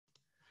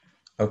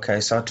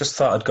Okay, so I just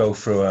thought I'd go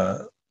through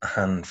a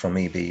hand from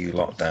EBU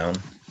Lockdown.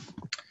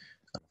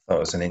 I thought it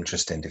was an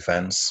interesting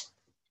defence.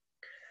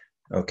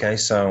 Okay,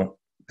 so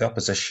the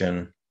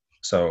opposition,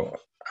 so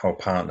our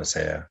partners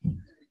here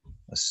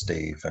are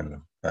Steve and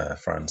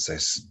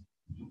Francis,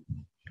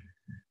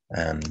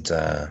 and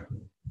the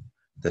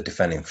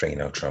defending 3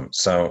 trump.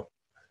 So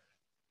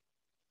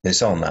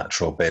it's all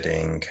natural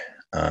bidding.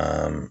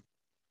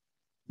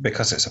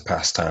 Because it's a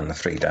pastime, the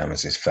 3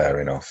 diamonds is fair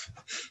enough.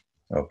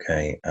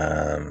 Okay,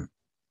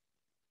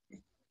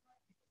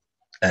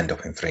 end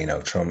up in 3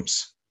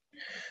 trumps.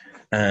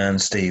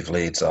 And Steve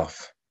leads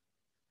off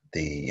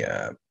the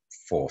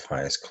 4th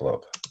highest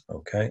club.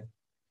 Okay,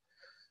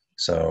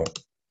 so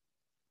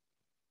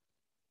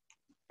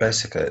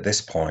basically at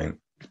this point,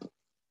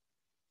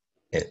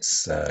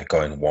 it's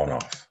going 1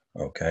 off.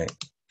 Okay,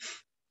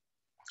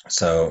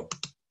 so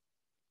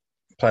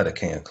play the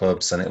king of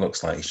clubs, and it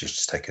looks like you should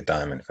just take a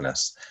diamond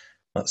finesse.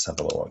 Let's have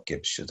a look what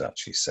Gibbs should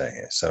actually say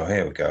here. So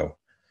here we go.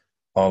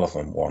 All of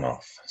them 1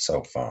 off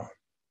so far.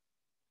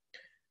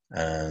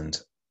 And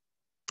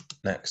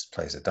next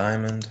plays a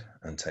diamond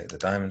and take the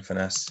diamond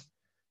finesse.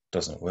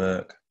 Doesn't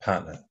work.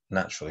 Partner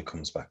naturally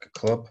comes back a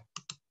club.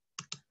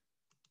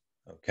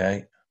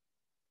 Okay.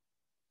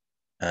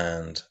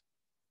 And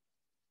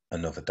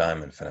another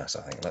diamond finesse,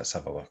 I think. Let's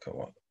have a look at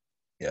what.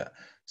 Yeah.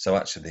 So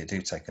actually they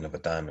do take another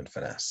diamond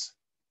finesse.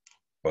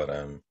 But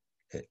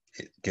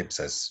Gibbs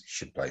says you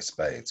should play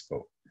spades,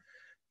 but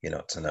you're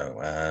not to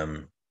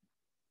know.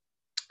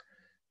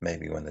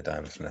 Maybe when the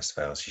diamond finesse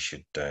fails, you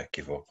should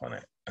give up on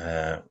it.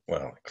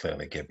 Well,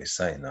 clearly Gibbs is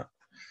saying that.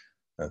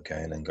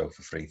 Okay, and then go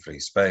for 3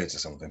 spades or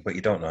something. But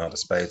you don't know how the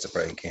spades are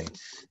breaking.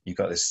 You've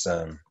got this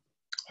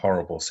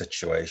horrible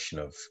situation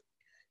of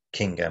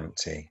king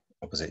empty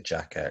opposite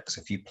jack X.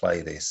 If you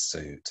play this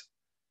suit,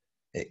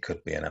 it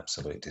could be an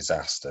absolute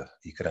disaster.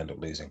 You could end up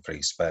losing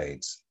 3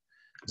 spades.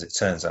 As it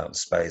turns out, the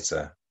spades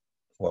are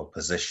well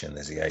positioned.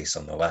 There's the ace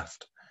on the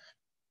left.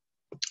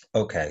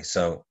 Okay,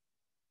 so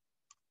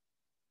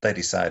they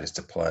decided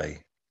to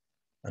play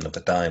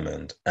another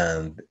diamond,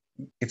 and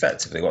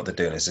effectively what they're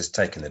doing is just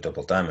taking the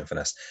double diamond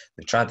finesse.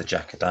 They've tried the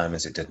jack of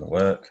diamonds, it didn't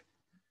work.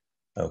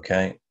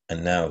 Okay,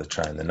 and now they're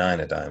trying the 9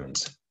 of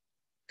diamonds,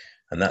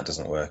 and that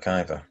doesn't work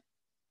either.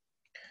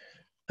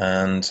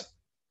 And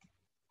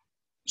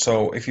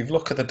so if you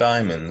look at the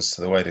diamonds,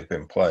 the way they've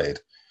been played,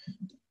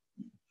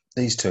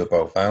 these 2 are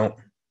both out,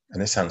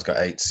 and this hand's got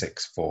 8,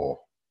 6, 4.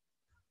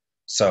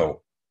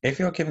 So if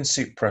you're given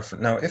suit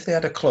preference, now if they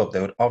had a club,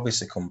 they would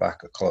obviously come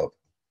back a club.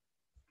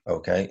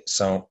 Okay,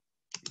 so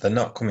they're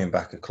not coming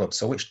back a club.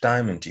 So which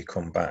diamond do you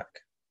come back?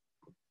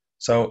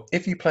 So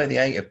if you play the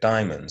 8 of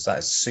diamonds, that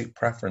is a suit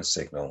preference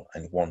signal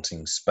and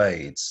wanting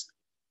spades.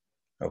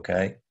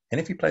 Okay,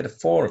 and if you play the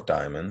 4 of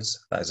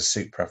diamonds, that is a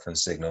suit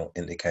preference signal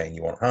indicating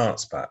you want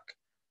hearts back.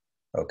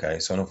 Okay,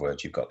 so in other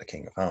words, you've got the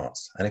king of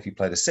hearts. And if you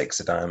play the 6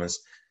 of diamonds,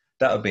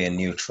 that would be a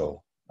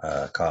neutral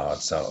card,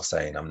 so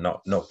saying I'm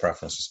no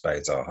preference for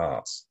spades or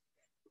hearts.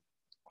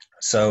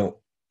 So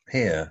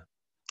here,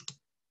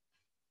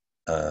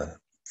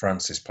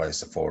 Francis plays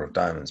the 4 of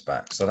diamonds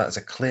back. So that's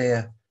a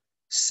clear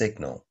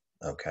signal.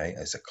 Okay,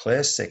 it's a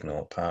clear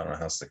signal partner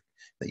has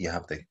that you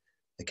have the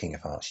king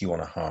of hearts. You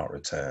want a heart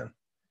return.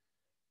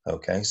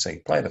 Okay, so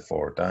you play the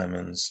 4 of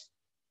diamonds,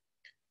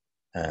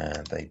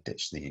 and they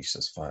ditch the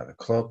useless 5 of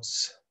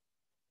clubs,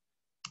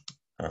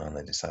 and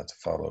they decide to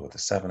follow with the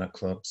 7 of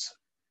clubs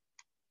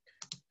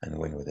and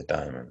win with a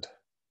diamond.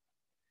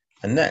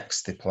 And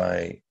next they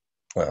play,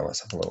 well,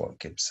 let's have a look what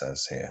Gibbs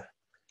says here.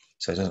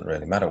 So it doesn't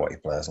really matter what you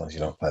play as long as you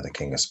don't play the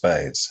king of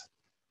spades.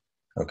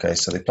 Okay,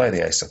 so they play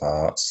the ace of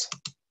hearts,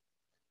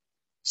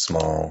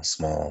 small,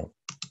 small,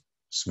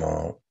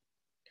 small,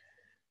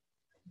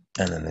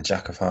 and then the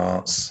jack of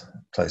hearts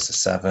plays the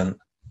 7.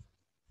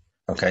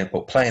 Okay,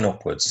 but playing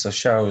upwards, so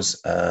shows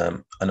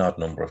an odd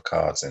number of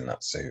cards in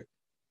that suit.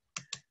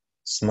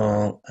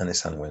 Small, and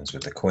this hand wins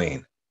with the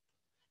queen.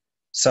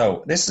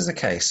 So this is a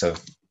case of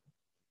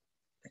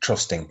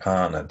trusting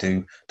partner.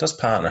 Does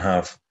partner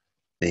have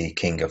the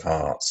king of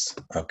hearts?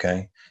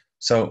 Okay,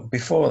 so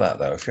before that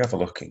though, if you have a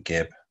look at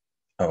Gibb,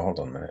 oh, hold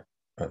on a minute,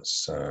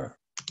 let's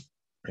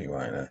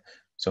rewind there.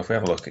 So if we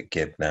have a look at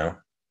Gibb now,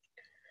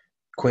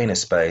 Queen of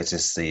Spades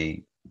is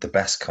the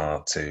best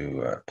card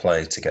to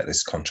play to get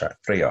this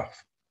contract 3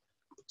 off.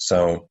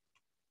 So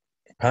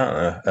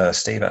partner,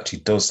 Steve actually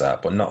does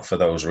that, but not for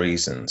those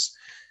reasons.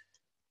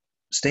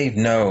 Steve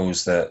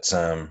knows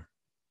that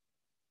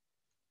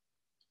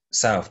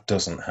South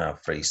doesn't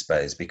have 3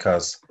 spades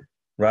because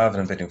rather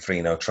than bidding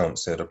 3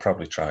 trumps, they would have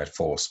probably tried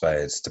 4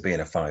 spades to be in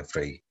a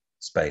 5-3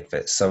 spade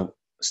fit. So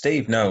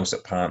Steve knows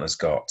that partner's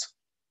got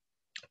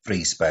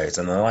 3 spades,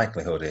 and the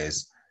likelihood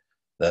is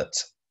that,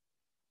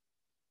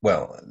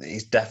 well,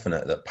 he's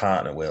definite that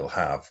partner will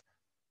have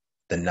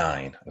the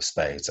 9 of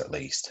spades at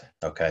least.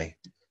 Okay,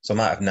 so I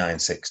might have 9,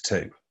 6,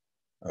 2.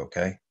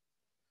 Okay,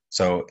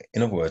 so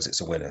in other words,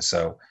 it's a winner.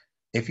 So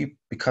if you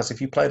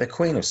play the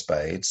queen of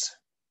spades,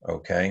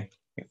 okay,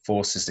 it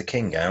forces the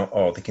king out,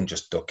 or they can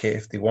just duck it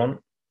if they want.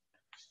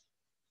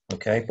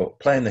 Okay, but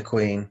playing the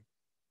queen,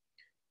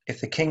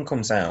 if the king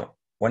comes out,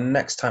 when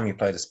next time you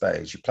play the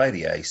spades, you play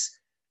the ace,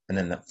 and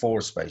then that 4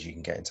 of spades you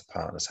can get into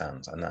partner's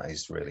hands, and that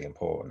is really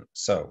important.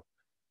 So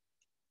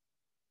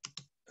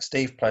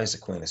Steve plays the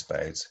queen of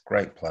spades,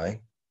 great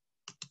play.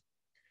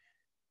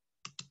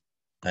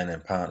 And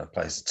then partner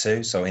plays the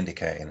 2, so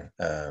indicating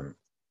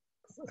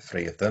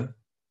 3 of them.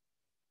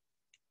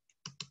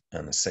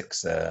 And the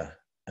 6 there,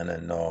 and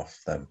then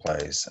North then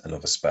plays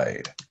another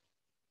spade.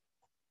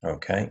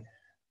 Okay.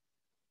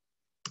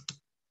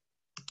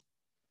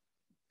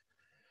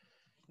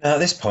 Now at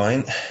this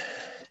point,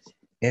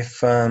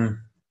 if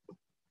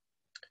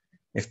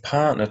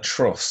partner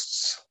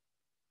trusts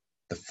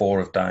the 4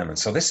 of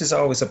diamonds, so this is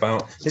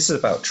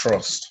about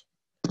trust.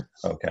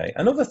 Okay.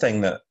 Another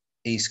thing that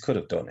East could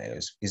have done here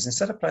is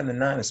instead of playing the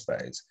 9 of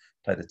spades,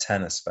 play the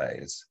 10 of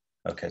spades.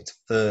 Okay, to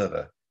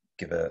further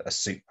give a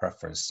suit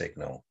preference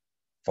signal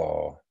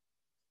for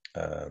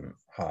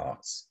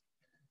hearts.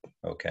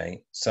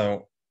 Okay,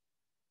 so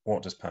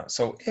what does partner?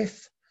 So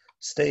if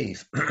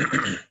Steve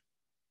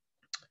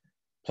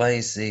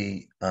plays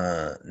the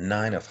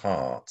 9 of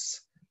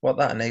hearts, what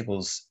that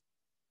enables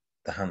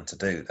the hand to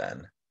do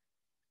then,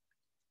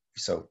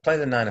 so play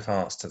the 9 of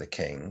hearts to the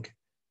king,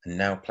 and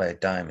now play a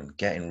diamond,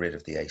 getting rid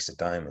of the ace of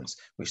diamonds,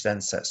 which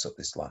then sets up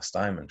this last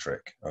diamond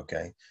trick,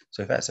 okay?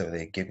 So effectively,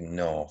 they're giving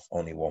North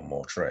only one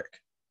more trick.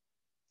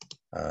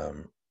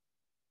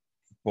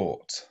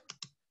 But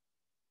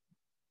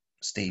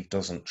Steve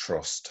doesn't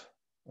trust,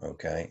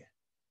 okay?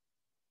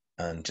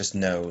 And just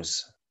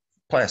knows,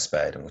 play a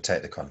spade and we'll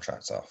take the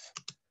contract off,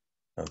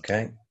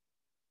 okay?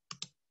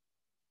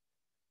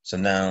 So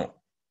now,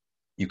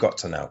 you've got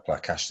to now play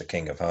cash the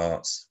king of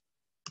hearts,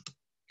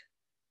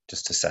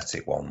 just to set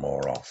it one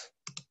more off.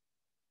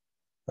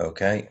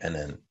 Okay, and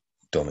then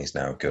dummy's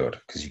now good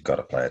because you've got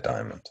to play a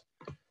diamond.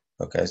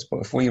 Okay, so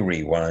if we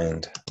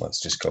rewind,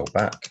 let's just go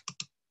back.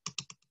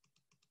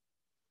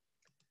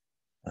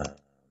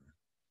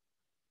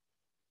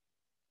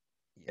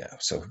 Yeah,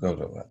 so we'll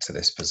go back to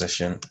this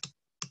position.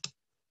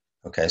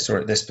 Okay, so we're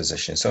at this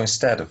position. So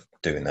instead of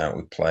doing that,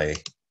 we play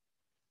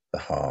the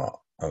heart.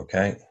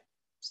 Okay,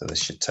 so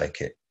this should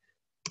take it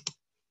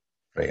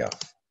 3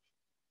 off.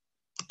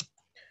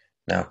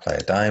 Now play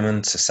a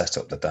diamond to set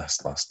up the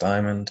last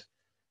diamond.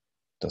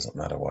 Doesn't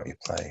matter what you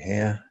play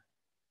here.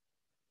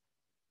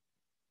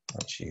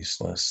 That's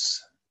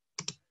useless.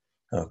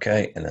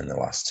 Okay, and then the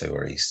last 2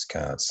 are East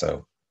cards,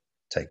 so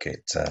take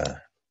it.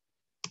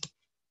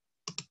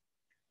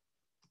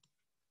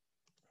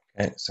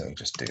 Okay, so we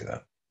just do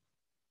that.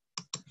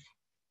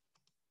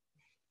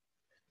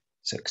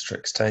 6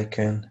 tricks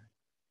taken,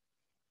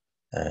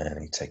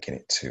 and you're taking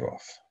it 2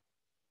 off.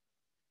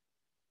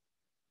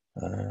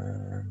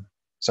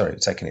 Sorry,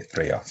 taking it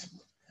 3 off.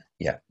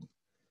 Yeah,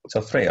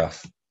 so 3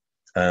 off.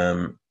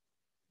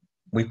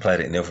 We played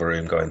it in the other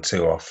room, going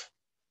 2 off.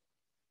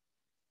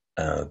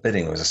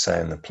 Bidding was the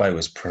same. The play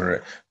was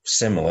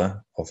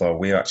similar, although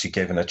we were actually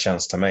given a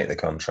chance to make the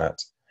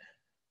contract.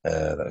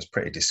 That was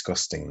pretty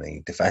disgusting,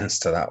 the defence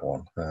to that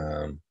one.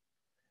 For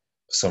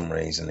some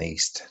reason,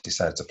 East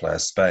decided to play a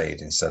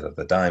spade instead of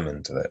the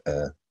diamond.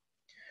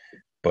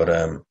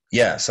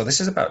 Yeah, so this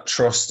is about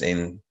trust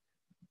in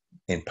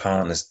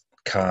partners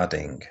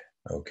carding.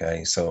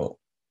 Okay, so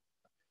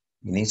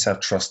you need to have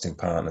trust in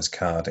partners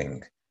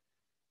carding.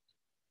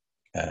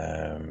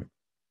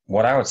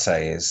 What I would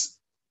say is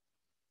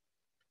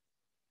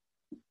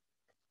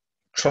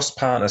trust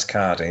partners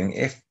carding.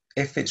 If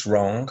it's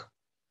wrong,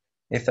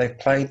 if they've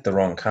played the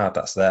wrong card,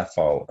 that's their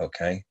fault.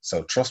 Okay,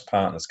 so trust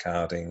partners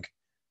carding,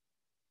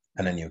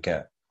 and then you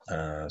get.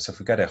 So if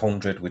we get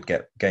 100, we'd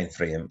gain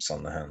 3 imps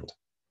on the hand.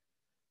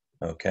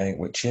 Okay,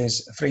 which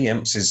is 3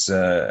 imps is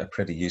a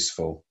pretty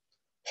useful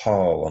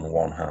haul on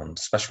one hand,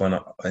 especially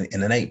when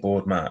in an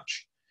 8-board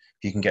match.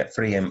 If you can get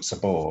 3 imps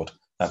aboard,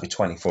 that'd be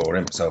 24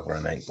 imps over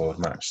an 8-board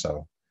match.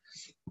 So,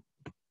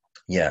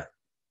 yeah,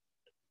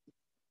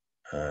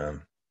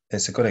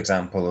 it's a good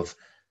example of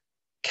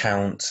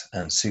count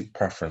and suit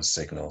preference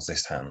signals.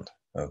 This hand.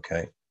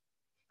 Okay,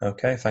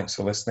 thanks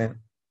for listening.